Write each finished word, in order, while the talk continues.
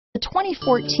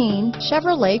2014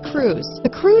 Chevrolet Cruze. The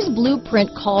Cruze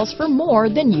blueprint calls for more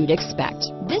than you'd expect.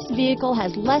 This vehicle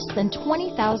has less than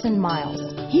 20,000 miles.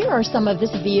 Here are some of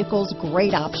this vehicle's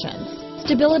great options: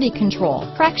 stability control,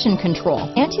 traction control,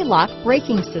 anti-lock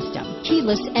braking system,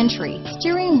 keyless entry,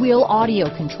 steering wheel audio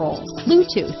controls,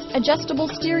 Bluetooth, adjustable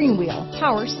steering wheel,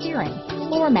 power steering,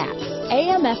 floor mats,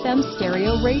 AM/FM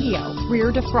stereo radio, rear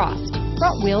defrost,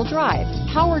 front wheel drive,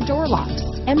 power door locks,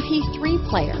 MP3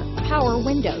 player, power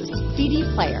windows, CD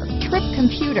player, trip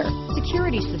computer,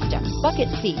 security system, bucket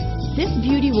seats. This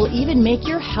beauty will even make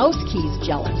your house keys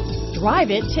jealous.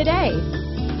 Drive it today.